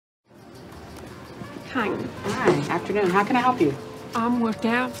Hi. Hi, afternoon. How can I help you? With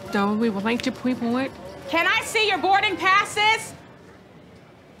that, though, we would like to pre-board. Can I see your boarding passes?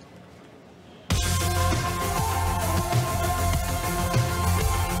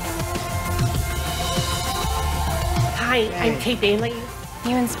 Hi, I'm Kate Bailey.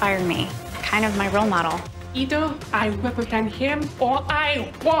 You inspired me. Kind of my role model. Either I represent him or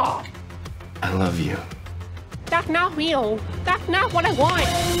I walk. I love you. That's not real. That's not what I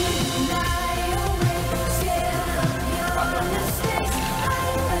want.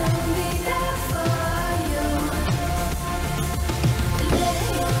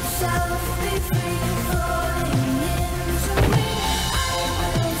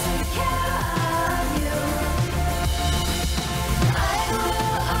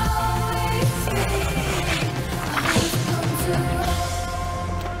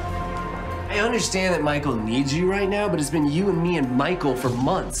 I understand that Michael needs you right now, but it's been you and me and Michael for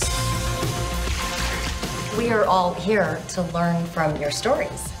months. We are all here to learn from your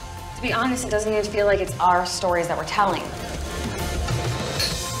stories. To be honest, it doesn't even feel like it's our stories that we're telling.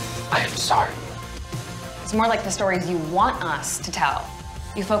 I am sorry. It's more like the stories you want us to tell.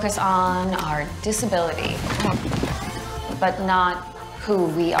 You focus on our disability, but not who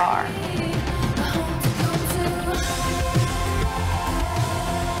we are.